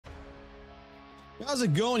How's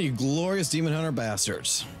it going, you glorious demon hunter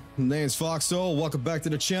bastards? My name is FOXSOL. Welcome back to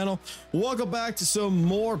the channel. Welcome back to some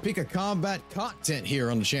more Pika Combat content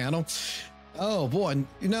here on the channel. Oh boy,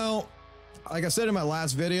 you know, like I said in my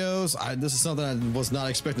last videos, this is something I was not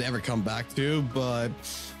expecting to ever come back to, but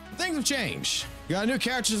things have changed. Got a new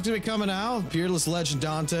character that's gonna be coming out, Peerless Legend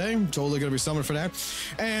Dante. Totally gonna be summoned for that.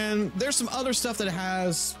 And there's some other stuff that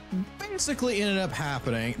has basically ended up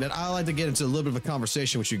happening that I like to get into a little bit of a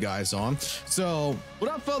conversation with you guys on. So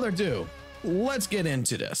without further ado, let's get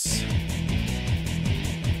into this.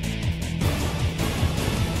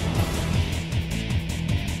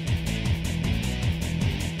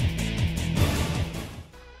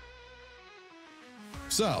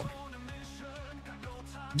 So,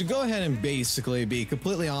 to go ahead and basically be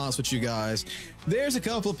completely honest with you guys, there's a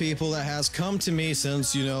couple of people that has come to me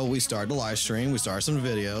since, you know, we started the live stream, we started some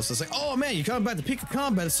videos. It's like, oh man, you're coming back to Pika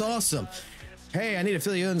Combat, it's awesome. Hey, I need to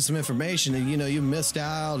fill you in some information and, you know, you missed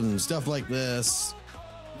out and stuff like this.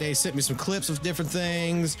 They sent me some clips of different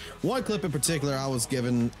things. One clip in particular I was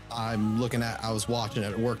watching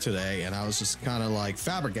at work today, and I was just kind of like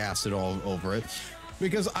flabbergasted all over it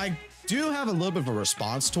because I do have a little bit of a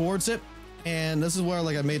response towards it. And this is where,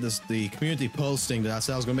 like, I made the community posting that I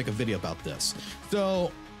said I was gonna make a video about this.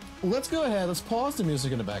 So let's go ahead, let's pause the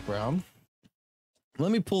music in the background.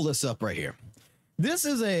 Let me pull this up right here. This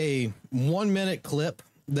is a 1-minute clip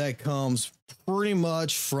that comes pretty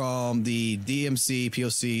much from the DMC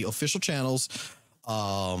POC official channels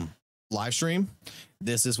live stream.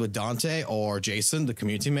 This is with Dante or Jason, the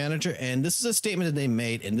community manager, and this is a statement that they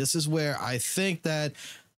made, and this is where I think that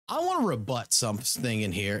I want to rebut something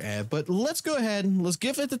in here, but let's go ahead and let's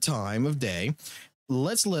give it the time of day.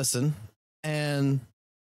 Let's listen, and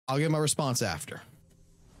I'll get my response after.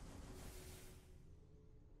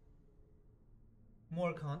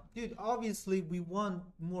 More dude, obviously we want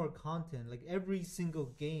more content. Like, every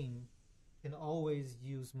single game can always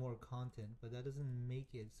use more content, but that doesn't make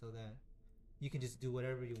it so that you can just do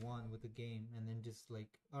whatever you want with the game, and then just like,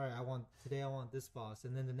 all right, today I want this boss,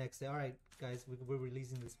 and then the next day, all right guys, we're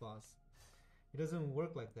releasing this boss. It doesn't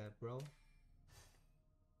work like that, bro.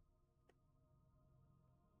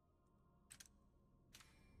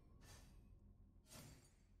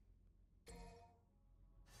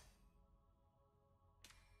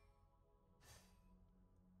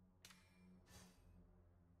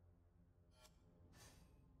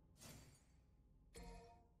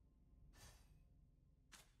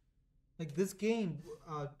 Like, this game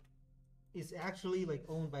is actually like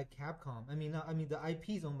owned by Capcom. I mean the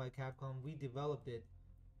IP is owned by Capcom. We developed it,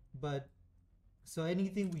 but so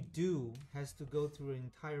anything we do has to go through an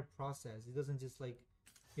entire process. It doesn't just like,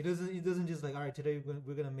 it doesn't just like, all right, today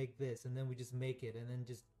we're gonna make this, and then we just make it, and then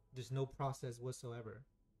just there's no process whatsoever,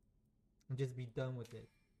 and just be done with it.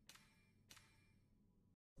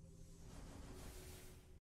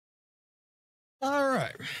 All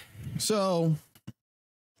right, so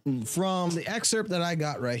from the excerpt that I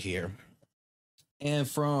got right here, and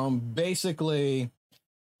from basically,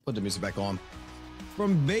 put the music back on,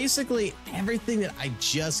 from basically everything that I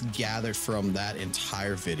just gathered from that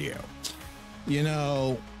entire video, you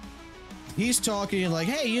know, he's talking like,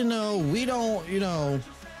 hey, you know, we don't, you know,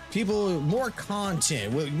 people, more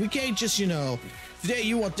content. We can't just, you know, today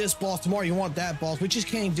you want this boss, tomorrow you want that boss. We just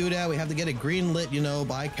can't do that. We have to get it greenlit, you know,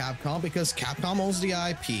 by Capcom, because Capcom owns the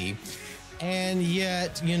IP. And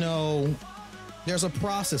yet, you know, there's a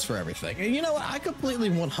process for everything. And you know what? I completely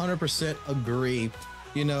 100% agree,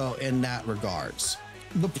 you know, in that regards.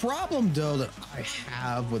 The problem, though, that I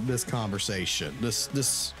have with this conversation,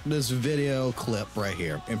 this video clip right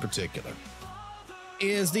here in particular,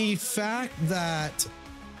 is the fact that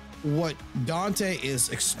what Dante is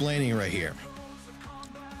explaining right here,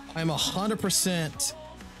 I'm 100%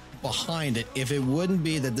 behind it if it wouldn't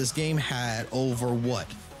be that this game had over what,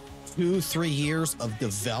 2-3 years of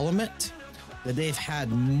development, that they've had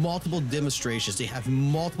multiple demonstrations, they have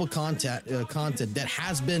multiple content that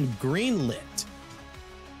has been greenlit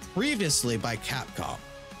previously by Capcom,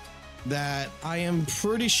 that I am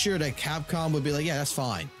pretty sure that Capcom would be like, yeah, that's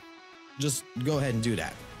fine, just go ahead and do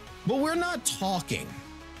that. But we're not talking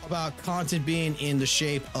about content being in the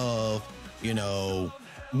shape of, you know,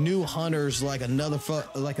 new hunters like another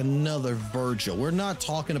Virgil. We're not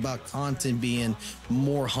talking about content being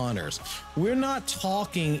more hunters. We're not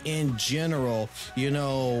talking in general, you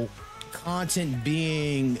know, content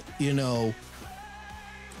being, you know,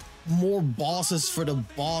 more bosses for the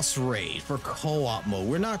boss raid, for co-op mode.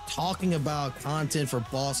 We're not talking about content for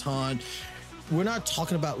boss hunt. We're not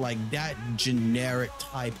talking about like that generic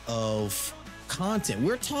type of content.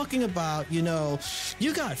 We're talking about, you know,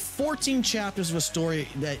 you got 14 chapters of a story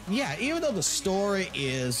that, yeah, even though the story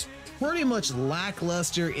is pretty much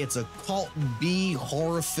lackluster, it's a cult B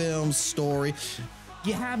horror film story,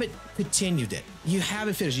 you haven't continued it. You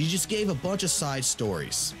haven't finished. You just gave a bunch of side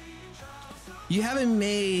stories. You haven't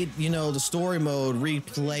made, you know, the story mode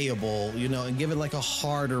replayable, you know, and give it like a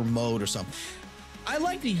harder mode or something. I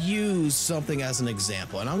like to use something as an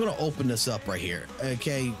example, and I'm going to open this up right here.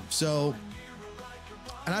 Okay, so,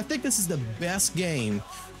 and I think this is the best game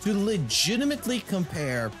to legitimately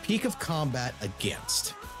compare Peak of Combat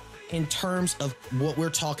against in terms of what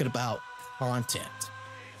we're talking about content.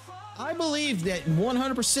 I believe that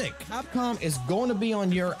 100% Capcom is going to be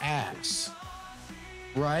on your ass,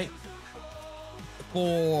 right?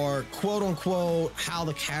 For quote unquote how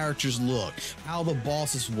the characters look, how the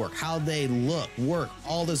bosses work, how they work,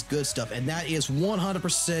 all this good stuff. And that is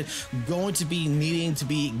 100% going to be needing to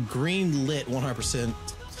be green lit 100%.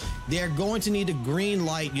 They're going to need to green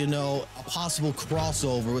light, you know, a possible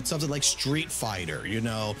crossover with something like Street Fighter, you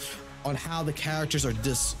know, on how the characters are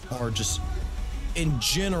just in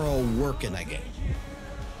general work in that game.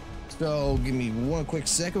 So give me one quick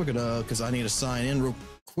second. We're gonna, because I need to sign in real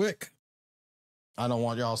quick. I don't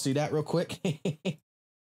want y'all to see that real quick.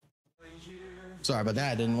 Sorry about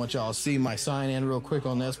that. I didn't want y'all to see my sign in real quick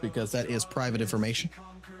on this because that is private information.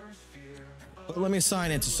 But let me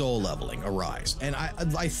sign into Soul Leveling Arise. And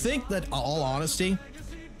I think that, all honesty,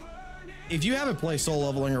 if you haven't played Soul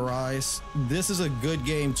Leveling Arise, this is a good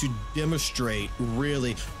game to demonstrate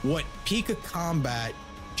really what Peak of Combat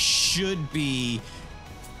should be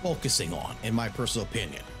focusing on, in my personal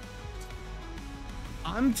opinion.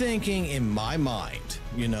 I'm thinking in my mind,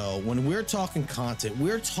 you know, when we're talking content,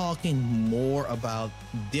 we're talking more about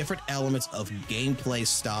different elements of gameplay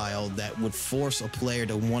style that would force a player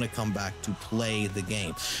to want to come back to play the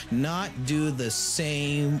game, not do the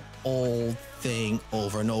same old thing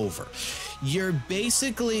over and over. You're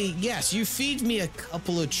basically, yes, you feed me a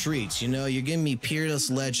couple of treats, you know, you're giving me Peerless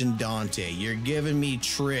Legend Dante, you're giving me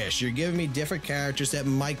Trish, you're giving me different characters that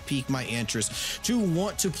might pique my interest to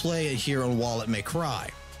want to play it here on Wallet May Cry.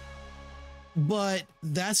 But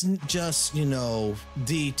that's just, you know,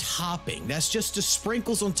 the topping. That's just the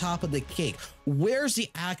sprinkles on top of the cake. Where's the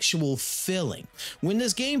actual filling? When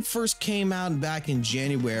this game first came out back in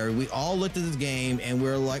January, we all looked at this game and we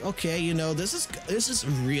were like, okay, you know, this is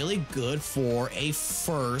really good for a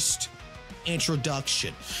first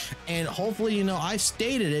introduction. And hopefully, you know, I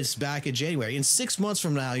stated this back in January. In 6 months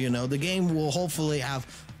from now, you know, the game will hopefully have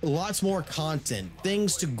lots more content,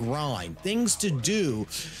 things to grind, things to do,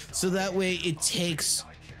 so that way it takes,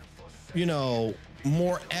 you know,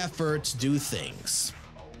 more effort to do things.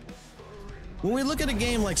 When we look at a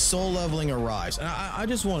game like Soul Leveling Arise, and I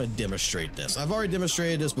just want to demonstrate this. I've already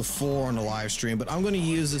demonstrated this before on the live stream, but I'm going to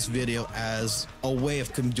use this video as a way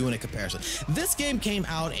of doing a comparison. This game came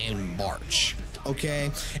out in March. Okay,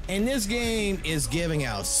 and this game is giving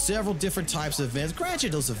out several different types of events.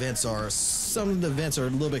 Granted, those events are, some of the events are a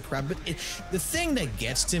little bit crap, but the thing that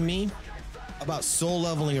gets to me about Soul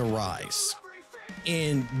Leveling Arise,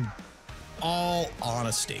 in all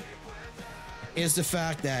honesty, is the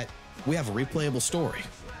fact that we have a replayable story.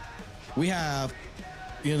 We have,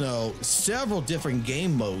 you know, several different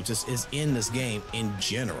game modes is in this game in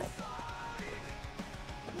general.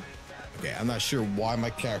 Okay, I'm not sure why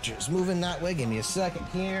my character is moving that way. Give me a second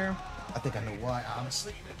here. I think I know why,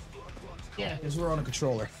 honestly. Yeah, because we're on a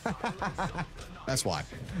controller. That's why.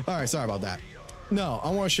 All right, sorry about that. No,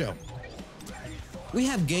 I want to show. We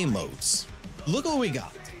have game modes. Look what we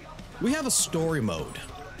got. We have a story mode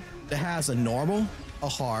that has a normal, a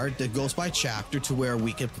hard, that goes by chapter, to where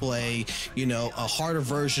we can play, you know, a harder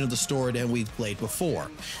version of the story than we've played before.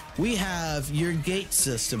 We have your gate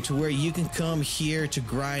system, to where you can come here to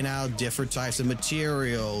grind out different types of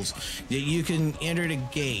materials that you can enter the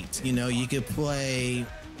gate. You know, you can play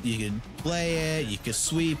it, you can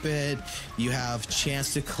sweep it, you have a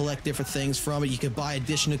chance to collect different things from it. You can buy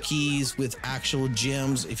additional keys with actual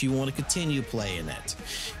gems if you want to continue playing it.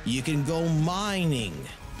 You can go mining,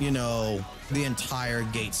 you know, the entire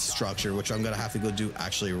gate structure, which I'm gonna have to go do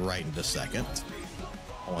actually right in a second.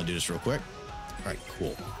 I want to do this real quick. All right,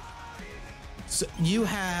 cool. So you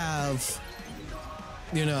have,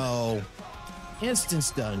 you know,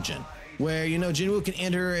 instance dungeon, where, you know, Jinwoo can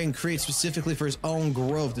enter and create specifically for his own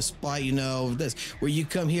growth, despite, you know, this, where you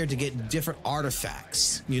come here to get different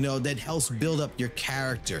artifacts, you know, that helps build up your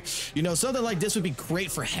character. You know, something like this would be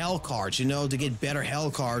great for hell cards, you know, to get better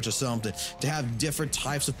hell cards or something, to have different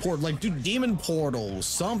types of port, like do demon portals,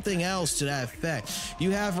 something else to that effect.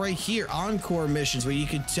 You have right here encore missions where you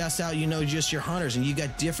can test out, you know, just your hunters, and you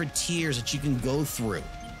got different tiers that you can go through.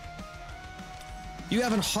 You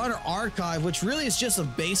have a Hunter Archive, which really is just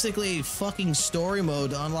basically a fucking story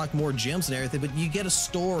mode to unlock more gems and everything, but you get a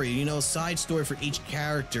story, you know, a side story for each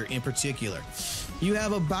character in particular. You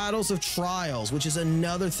have a Battles of Trials, which is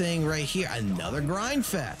another thing right here, another grind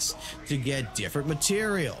fest to get different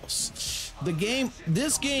materials.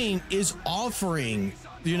 This game is offering,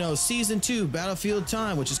 you know, Season 2, Battlefield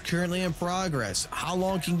Time, which is currently in progress. How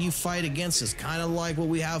long can you fight against this? Kind of like what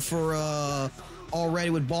we have for already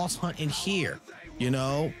with Boss Hunt in here. You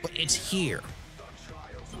know, but it's here.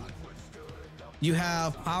 You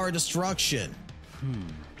have Power Destruction,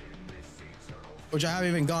 which I haven't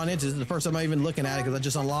even gone into. This is the first time I'm even looking at it because I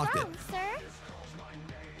just unlocked it. Sir?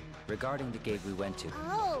 Regarding the gate we went to.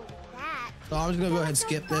 Oh, that. So I'm just gonna go ahead and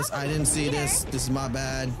skip this. I didn't see this. This is my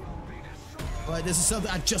bad. But this is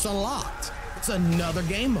something I just unlocked. It's another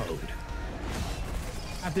game mode.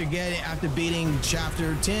 After beating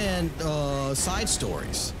Chapter 10 side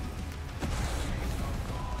stories.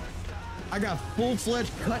 I got full-fledged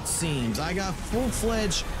cutscenes. I got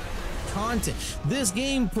full-fledged content. This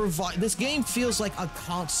game feels like a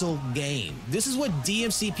console game. This is what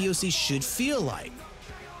DMC POC should feel like.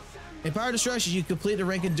 In Power Destruction, you complete the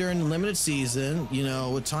ranking during the limited season. You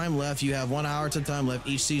know, with time left, you have 1 hour to time left.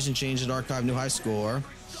 Each season changes and archive new high score,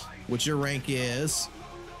 which your rank is,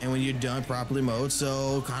 and when you're done, properly mode.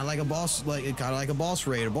 So kind of like a boss,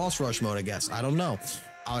 raid or boss rush mode, I guess. I don't know.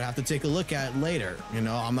 I would have to take a look at it later. You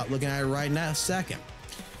know, I'm not looking at it right now, second.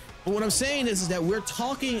 But what I'm saying is that we're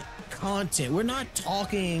talking content. We're not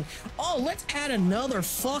talking, oh, let's add another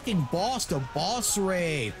fucking boss to boss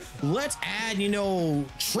raid. Let's add, you know,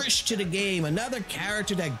 Trish to the game, another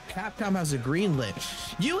character that Capcom has a greenlit.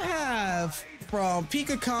 You have from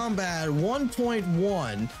Pika Combat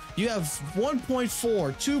 1.1, you have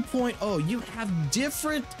 1.4, 2.0, you have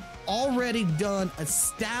different already done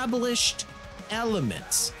established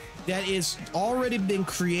elements that is already been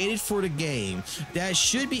created for the game that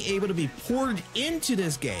should be able to be ported into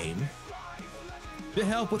this game to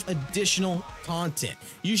help with additional content.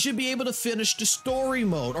 You should be able to finish the story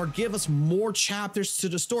mode or give us more chapters to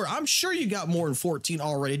the story. I'm sure you got more than 14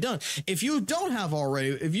 already done. If you don't have already,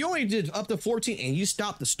 if you only did up to 14 and you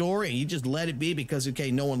stopped the story and you just let it be because,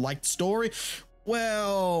 okay, no one liked the story,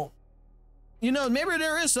 well, you know, maybe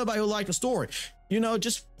there is somebody who liked the story. You know,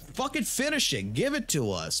 just fucking finish it. Give it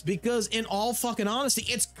to us. Because in all fucking honesty,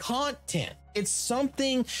 it's content. It's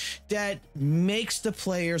something that makes the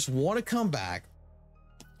players want to come back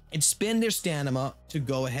and spend their stamina to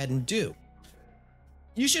go ahead and do.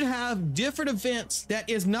 You should have different events that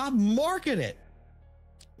is not marketed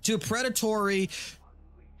to predatory,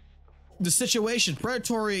 the situation,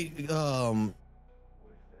 predatory,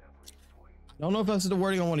 I don't know if that's the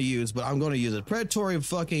wording I want to use, but I'm going to use it. Predatory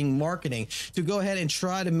fucking marketing to go ahead and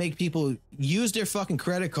try to make people use their fucking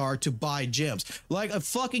credit card to buy gems. Like a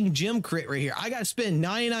fucking gem crit right here. I got to spend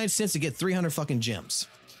 99 cents to get 300 fucking gems.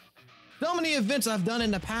 So many events I've done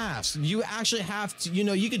in the past, you actually have to, you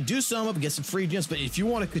know, you could do some of it, get some free gems, but if you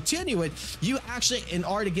want to continue it, you actually, in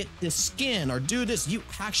order to get this skin or do this, you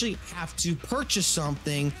actually have to purchase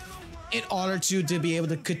something in order to be able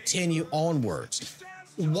to continue onwards.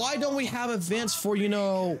 Why don't we have events for, you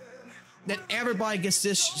know, that everybody gets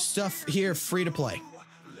this stuff here free to play?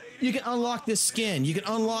 You can unlock this skin, you can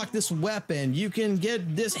unlock this weapon, you can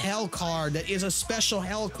get this hell card that is a special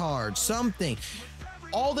hell card, something.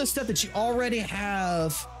 All this stuff that you already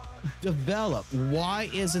have developed. Why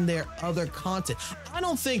isn't there other content? I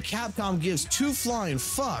don't think Capcom gives two flying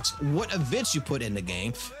fucks what events you put in the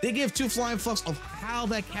game. They give two flying fucks of how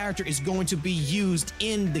that character is going to be used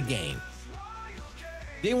in the game.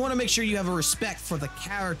 They want to make sure you have a respect for the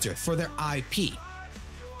character, for their IP.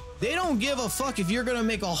 They don't give a fuck if you're gonna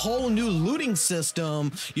make a whole new looting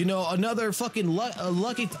system, you know, another fucking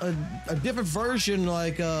a different version,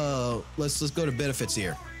 like let's go to benefits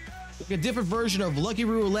here. Like a different version of Lucky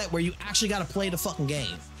Roulette where you actually gotta play the fucking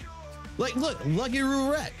game. Like, look, Lucky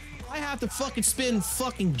Roulette. I have to fucking spend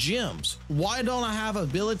fucking gems. Why don't I have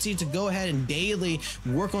ability to go ahead and daily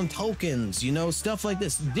work on tokens, you know, stuff like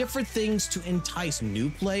this, different things to entice new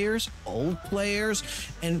players, old players,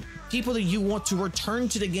 and people that you want to return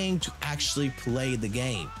to the game to actually play the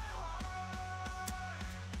game.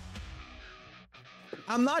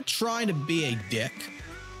 I'm not trying to be a dick,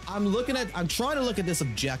 I'm trying to look at this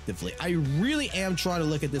objectively. I really am trying to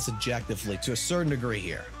look at this objectively to a certain degree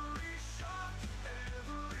here.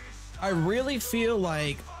 I really feel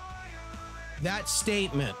like that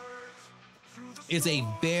statement is a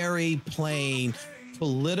very plain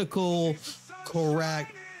political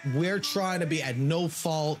correct, we're trying to be at no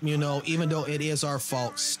fault, you know, even though it is our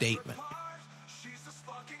fault statement.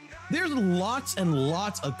 There's lots and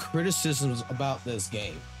lots of criticisms about this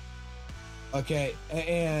game. Okay,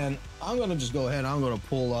 and I'm gonna just go ahead and I'm gonna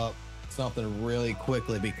pull up something really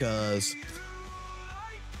quickly because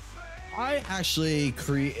I actually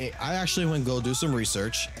went and go do some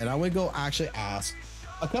research, and I would go actually ask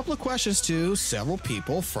a couple of questions to several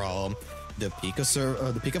people from the Peak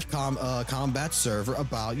of Combat server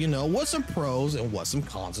about, you know, what's some pros and what's some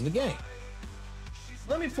cons of the game.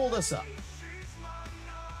 Let me pull this up.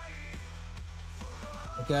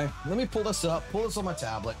 Okay, let me pull this on my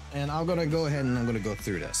tablet, and I'm gonna go ahead and I'm gonna go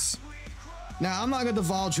through this. Now, I'm not gonna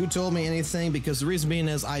divulge who told me anything because the reason being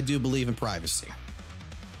is I do believe in privacy.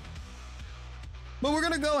 But we're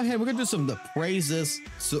gonna go ahead, we're gonna do some of the praises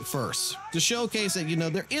first to showcase that, you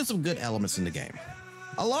know, there is some good elements in the game.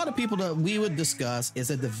 A lot of people that we would discuss is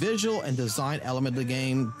that the visual and design element of the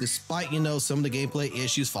game, despite, you know, some of the gameplay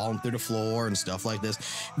issues falling through the floor and stuff like this,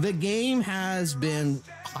 the game has been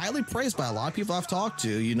highly praised by a lot of people I've talked to,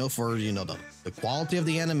 you know, for, you know, the quality of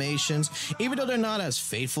the animations. Even though they're not as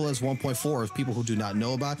faithful as 1.4 as people who do not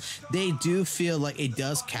know about, they do feel like it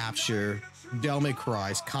does capture Devil May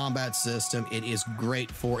Cry's combat system. It is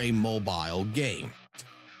great for a mobile game.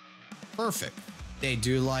 Perfect. They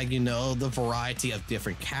do, like, you know, the variety of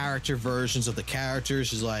different character versions of the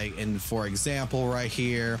characters. Is like, and for example, right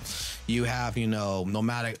here, you have, you know,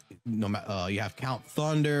 you have Count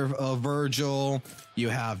Thunder, Virgil, you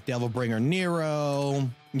have Devilbringer Nero,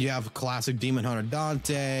 you have classic Demon Hunter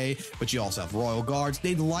Dante, but you also have Royal Guards.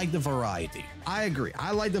 They like the variety. I agree.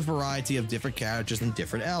 I like the variety of different characters and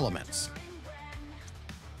different elements.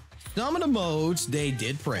 Some of the modes they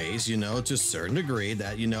did praise, you know, to a certain degree,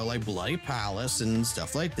 that, you know, like Bloody Palace and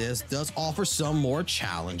stuff like this does offer some more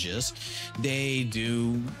challenges. They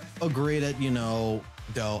do agree that, you know,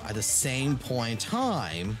 though at the same point in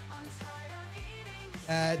time,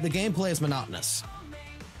 the gameplay is monotonous.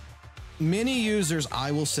 Many users,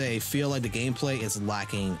 I will say, feel like the gameplay is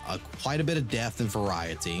lacking quite a bit of depth and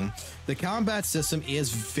variety. The combat system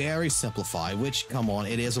is very simplified, which, come on,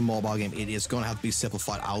 it is a mobile game. It is going to have to be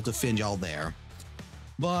simplified. I'll defend y'all there.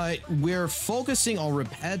 But we're focusing on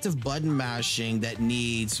repetitive button mashing that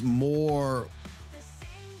needs more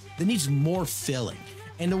filling.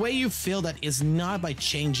 And the way you fill that is not by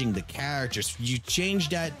changing the characters. You change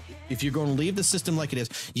that. If you're going to leave the system like it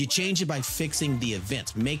is, you change it by fixing the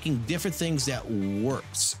events, making different things that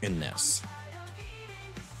works in this.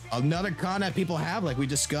 Another con that people have, like we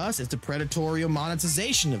discussed, is the predatory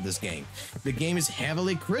monetization of this game. The game is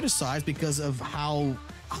heavily criticized because of how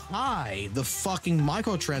high the fucking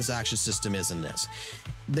microtransaction system is in this.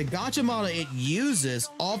 The gacha model it uses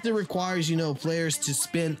often requires, you know, players to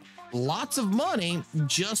spend lots of money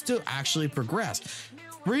just to actually progress.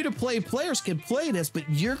 Free-to-play players can play this, but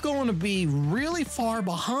you're going to be really far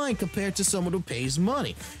behind compared to someone who pays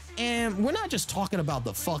money. And we're not just talking about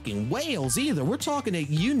the fucking whales either. We're talking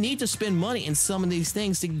that you need to spend money in some of these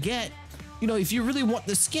things to get, you know, if you really want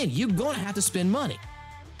the skin, you're going to have to spend money.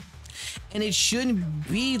 And it shouldn't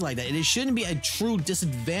be like that. It shouldn't be a true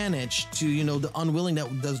disadvantage to, you know, the unwilling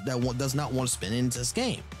that does not want to spend into this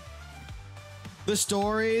game. The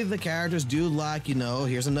story, the characters do lack, you know,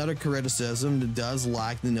 here's another criticism, that does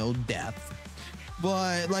lack, you know, depth.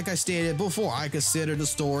 But like I stated before, I consider the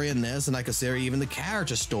story in this, and I consider even the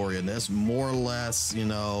character story in this, more or less, you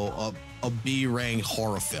know, a B-rank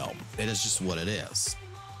horror film. It is just what it is.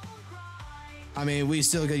 I mean, we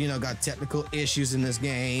still got, you know, got technical issues in this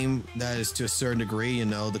game. That is to a certain degree, you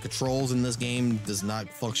know, the controls in this game does not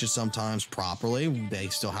function sometimes properly. They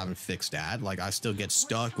still haven't fixed that. Like, I still get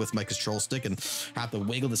stuck with my control stick and have to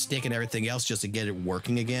wiggle the stick and everything else just to get it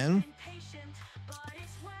working again.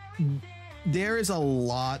 There is a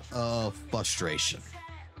lot of frustration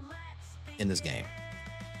in this game.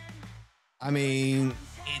 I mean,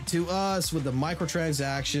 to us, with the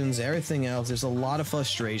microtransactions, everything else, there's a lot of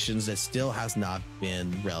frustrations that still has not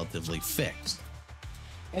been relatively fixed.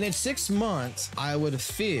 And in 6 months, I would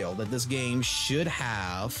feel that this game should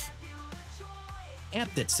have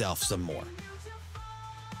amped itself some more.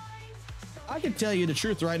 I can tell you the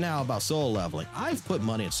truth right now about solo leveling. I've put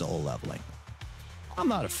money in solo leveling. I'm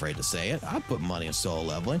not afraid to say it. I put money in solo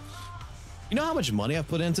leveling. You know how much money I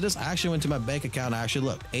put into this? I actually went to my bank account and I actually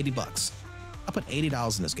looked, $80. I put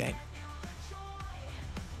 $80 in this game.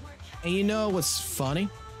 And you know what's funny?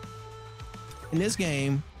 in this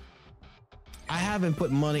game, I haven't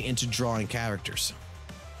put money into drawing characters.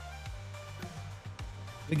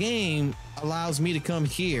 The game allows me to come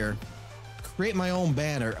here, create my own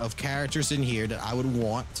banner of characters in here that I would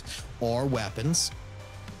want, or weapons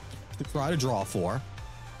to try to draw for.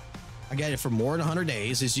 I get it for more than 100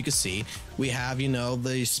 days. As you can see, we have, you know,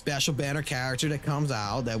 the special banner character that comes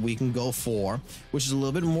out that we can go for, which is a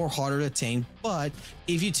little bit more harder to attain. But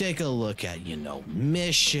if you take a look at, you know,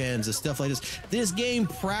 missions and stuff like this game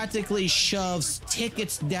practically shoves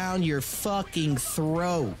tickets down your fucking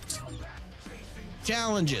throat.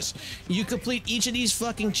 Challenges. You complete each of these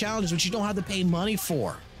fucking challenges, which you don't have to pay money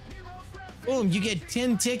for. Boom, you get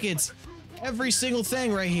 10 tickets, every single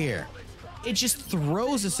thing right here. It just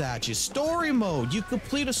throws this at you. Story mode. You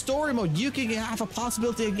complete a story mode, you can have a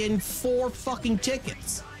possibility of getting 4 fucking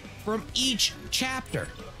tickets from each chapter.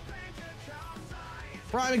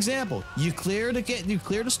 Prime example, you clear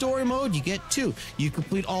the story mode, you get 2. You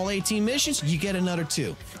complete all 18 missions, you get another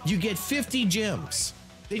 2. You get 50 gems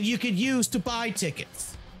that you could use to buy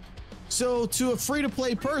tickets. So to a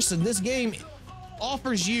free-to-play person, this game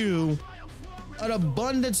offers you an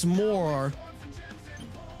abundance more,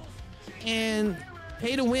 and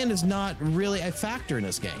pay to win is not really a factor in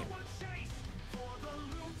this game.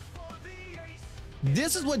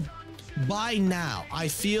 This is what, by now, I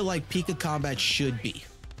feel like Pika Combat should be.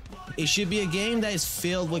 It should be a game that is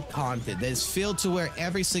filled with content, that is filled to where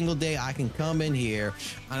every single day I can come in here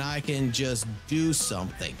and I can just do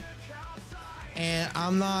something. And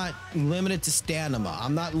I'm not limited to stamina.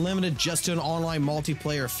 I'm not limited just to an online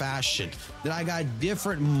multiplayer fashion. That I got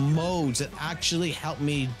different modes that actually help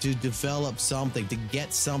me to develop something, to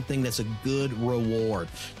get something that's a good reward,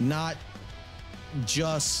 not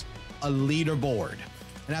just a leaderboard.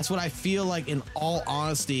 And that's what I feel like, in all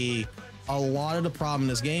honesty, a lot of the problem in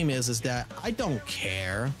this game is that I don't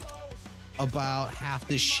care about half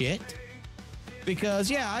this shit. Because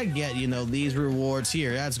yeah, I get, you know, these rewards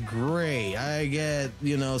here, that's great. I get,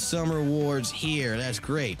 you know, some rewards here, that's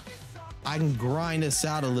great. I can grind this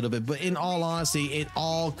out a little bit, but in all honesty, it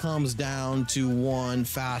all comes down to one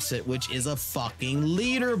facet, which is a fucking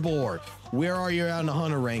leaderboard. Where are you on the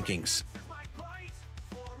hunter rankings?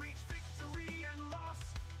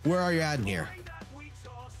 Where are you at in here?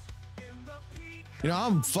 You know,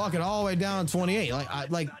 I'm fucking all the way down to 28.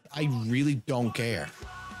 I really don't care.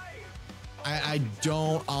 I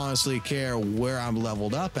don't honestly care where I'm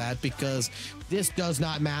leveled up at, because this does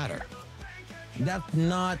not matter. That's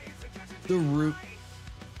not the root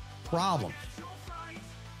problem.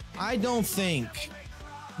 I don't think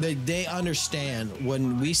that they understand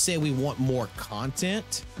when we say we want more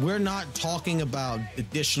content. We're not talking about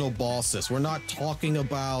additional bosses. We're not talking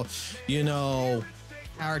about, you know,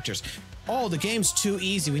 characters. Oh, the game's too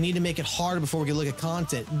easy, we need to make it harder before we can look at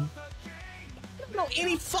content. No,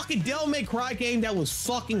 any fucking Devil May Cry game that was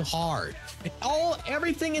fucking hard.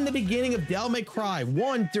 Everything in the beginning of Devil May Cry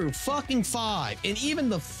 1 through fucking 5, and even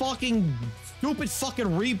the fucking stupid fucking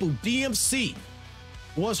reboot DMC,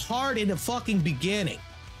 was hard in the fucking beginning.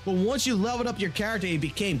 But once you leveled up your character, it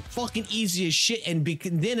became fucking easy as shit. And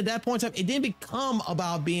then at that point in time, it didn't become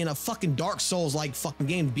about being a fucking Dark Souls like fucking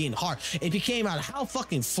game being hard. It became out how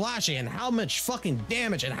fucking flashy and how much fucking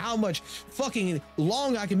damage and how much fucking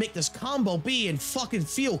long I can make this combo be and fucking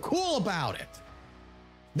feel cool about it.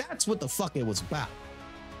 That's what the fuck it was about.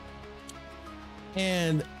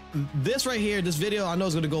 And this right here, this video, I know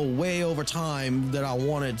is going to go way over time that I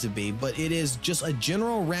want it to be, but it is just a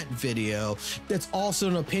general rant video that's also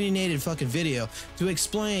an opinionated fucking video to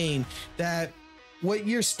explain that what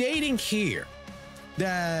you're stating here,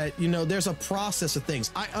 that, you know, there's a process of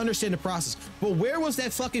things. I understand the process, but where was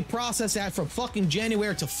that fucking process at from fucking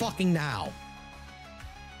January to fucking now?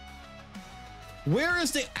 Where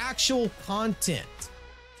is the actual content?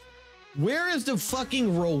 Where is the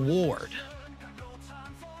fucking reward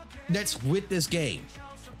that's with this game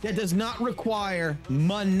that does not require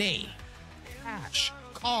money, cash,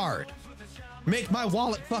 card, make my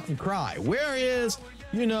wallet fucking cry? Where is,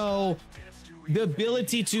 you know, the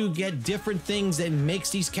ability to get different things that makes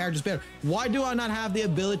these characters better? Why do I not have the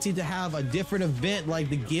ability to have a different event like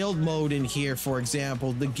the guild mode in here, for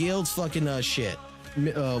example? The guild's fucking shit.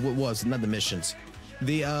 What was, not the missions,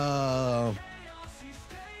 the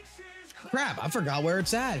crap, I forgot where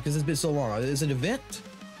it's at because it's been so long. Is it an event?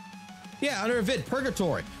 Yeah, under event,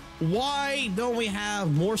 Purgatory. Why don't we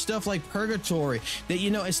have more stuff like Purgatory that,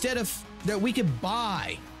 you know, instead of that we could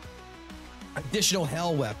buy additional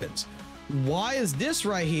hell weapons? Why is this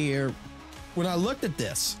right here, when I looked at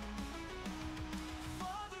this,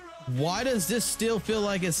 why does this still feel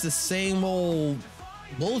like it's the same old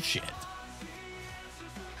bullshit?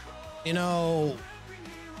 you know,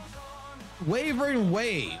 wavering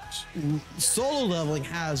waves, solo leveling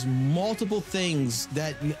has multiple things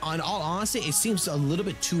that, on all honesty, it seems a little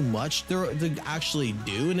bit too much to actually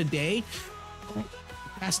do in a day.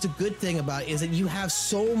 That's the good thing about it, is that you have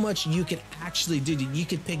so much you can actually do. You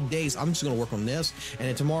can pick days. I'm just going to work on this, and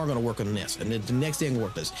then tomorrow I'm going to work on this, and then the next day I'm going to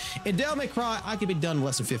work this. In Devil May Cry, I could be done in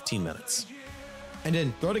less than 15 minutes, and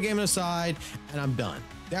then throw the game aside, and I'm done.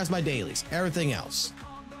 That's my dailies. Everything else.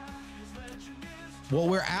 What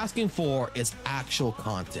we're asking for is actual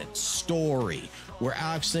content, story. We're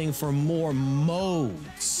asking for more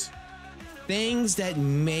modes, things that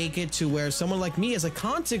make it to where someone like me as a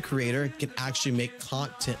content creator can actually make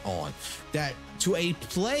content on, that to a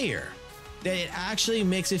player, that it actually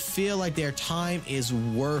makes it feel like their time is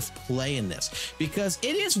worth playing this, because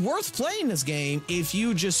it is worth playing this game if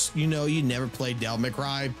you just, you know, you never played Devil May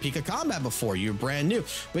Cry Peak of Combat before, you're brand new.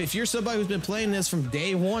 But if you're somebody who's been playing this from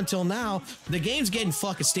day one till now, the game's getting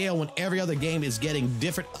fucking stale when every other game is getting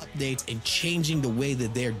different updates and changing the way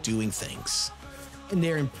that they're doing things, and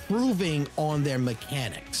they're improving on their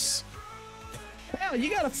mechanics. Hell, you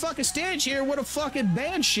got a fucking stage here with a fucking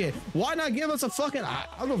band shit. Why not give us a fucking, I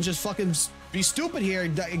don't know, just fucking be stupid here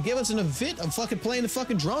and give us an event of fucking playing the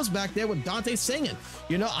fucking drums back there with Dante singing.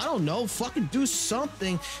 You know, I don't know, fucking do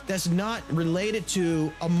something that's not related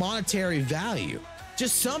to a monetary value.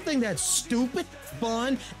 Just something that's stupid,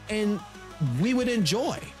 fun, and we would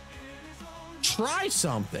enjoy. Try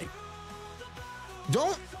something.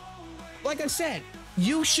 Don't, like I said,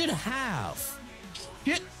 you should have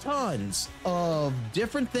shit tons of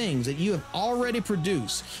different things that you have already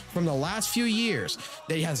produced from the last few years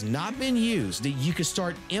that has not been used, that you can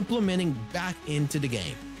start implementing back into the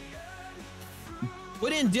game.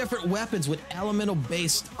 Put in different weapons with elemental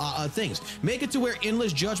based things. Make it to where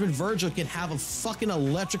Endless Judgment Virgil can have a fucking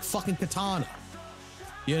electric fucking katana.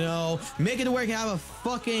 You know, make it to where he can have a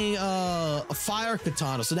fucking a fire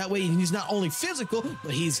katana, so that way he's not only physical,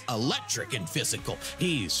 but he's electric and physical.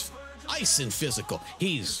 He's ice and physical.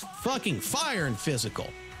 He's fucking fire and physical.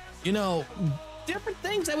 You know, different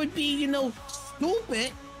things that would be, you know,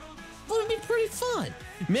 stupid, but would be pretty fun.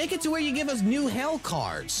 Make it to where you give us new hell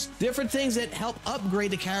cards, different things that help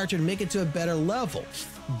upgrade the character and make it to a better level.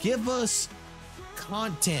 Give us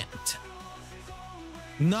content,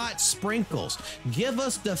 not sprinkles. Give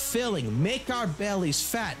us the filling. Make our bellies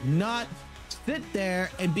fat, not sit there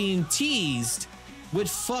and being teased with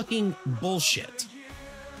fucking bullshit.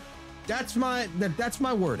 That's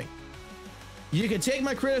my wording. You can take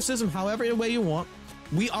my criticism however way you want.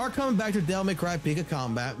 We are coming back to Devil May Cry Peak of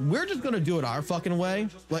Combat. We're just gonna do it our fucking way.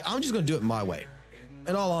 Like, I'm just gonna do it my way.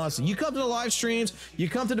 In all honesty, you come to the live streams, you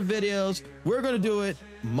come to the videos, we're gonna do it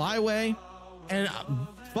my way. And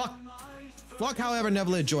fuck however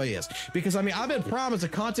NebulaJoy is. Because, I mean, I've been promised a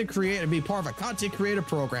content creator to be part of a content creator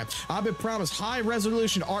program. I've been promised high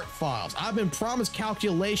resolution art files. I've been promised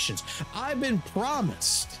calculations. I've been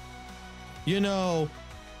promised, you know,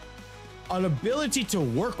 an ability to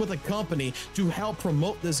work with a company to help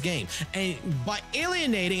promote this game. And by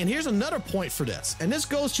alienating, and here's another point for this, and this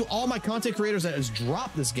goes to all my content creators that has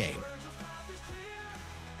dropped this game.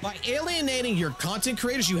 By alienating your content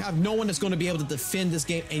creators, you have no one that's going to be able to defend this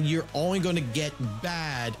game, and you're only going to get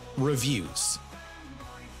bad reviews.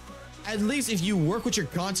 At least if you work with your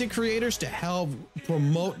content creators to help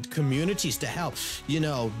promote communities, to help, you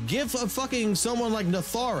know, give a fucking someone like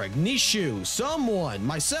Natharic, Nishu, someone,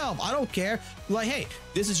 myself, I don't care. Like, hey,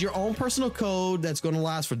 this is your own personal code that's going to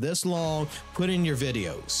last for this long. Put in your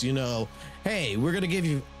videos, you know, hey, we're going to give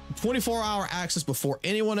you 24-hour access before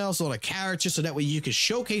anyone else on a character, so that way you can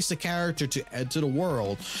showcase the character to the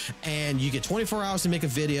world, and you get 24 hours to make a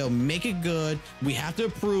video, make it good, we have to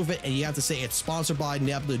approve it, and you have to say it's sponsored by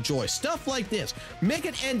NebulaJoy. Stuff like this. Make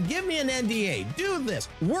it, and give me an NDA. Do this.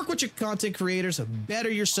 Work with your content creators,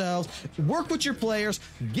 better yourselves, work with your players,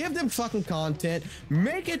 give them fucking content,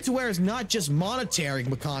 make it to where it's not just monetary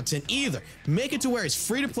content either. Make it to where it's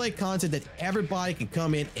free to play content that everybody can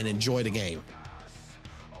come in and enjoy the game.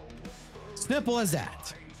 Simple as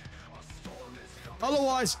that.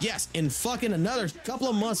 Otherwise, yes, in fucking another couple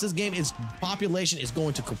of months, this game's population is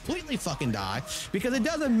going to completely fucking die, because it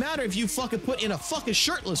doesn't matter if you fucking put in a fucking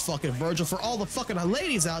shirtless fucking Virgil for all the fucking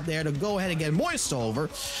ladies out there to go ahead and get moist over.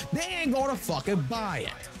 They ain't gonna fucking buy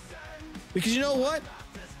it. Because you know what?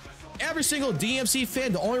 Every single DMC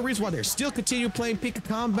fan, the only reason why they're still continuing playing Peak of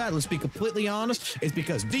Combat, let's be completely honest, is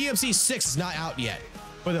because DMC 6 is not out yet.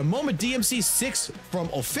 But the moment DMC 6 from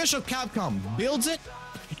official Capcom builds it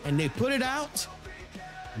and they put it out,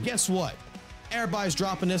 guess what? Everybody's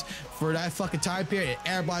dropping this for that fucking time period, and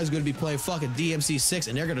everybody's going to be playing fucking DMC 6,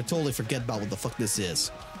 and they're going to totally forget about what the fuck this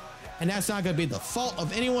is. And that's not going to be the fault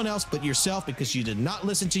of anyone else but yourself, because you did not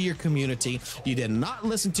listen to your community. You did not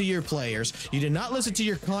listen to your players. You did not listen to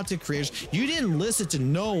your content creators. You didn't listen to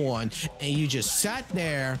no one. And you just sat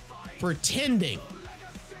there pretending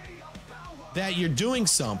that you're doing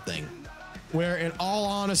something where, in all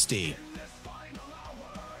honesty,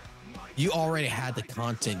 you already had the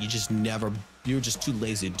content. You were just too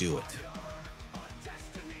lazy to do it.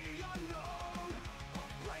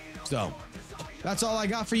 So that's all I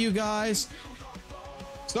got for you guys.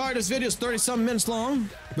 Sorry, this video is 30-something minutes long,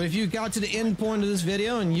 but if you got to the end point of this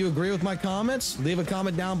video and you agree with my comments, leave a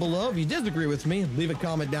comment down below. If you disagree with me, leave a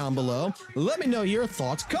comment down below. Let me know your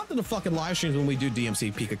thoughts. Come to the fucking live streams when we do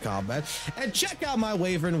DMC Pika Combat, and check out my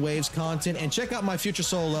Wavering Waves content, and check out my future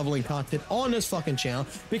solo leveling content on this fucking channel,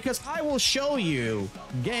 because I will show you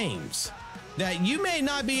games that you may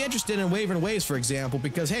not be interested in. Wavering Waves, for example,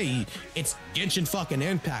 because hey, it's Genshin fucking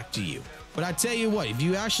Impact to you. But I tell you what, if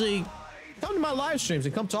you actually come to my live streams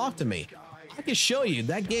and come talk to me, I can show you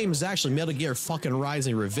that game is actually Metal Gear fucking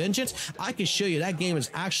Rising Revengeance. I can show you that game is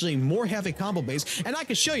actually more heavy combo based, and I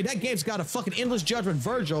can show you that game's got a fucking Endless Judgment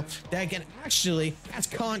Virgil that can actually has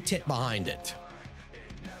content behind it.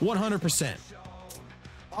 100%.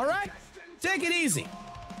 All right, take it easy.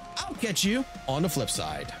 I'll catch you on the flip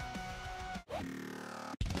side.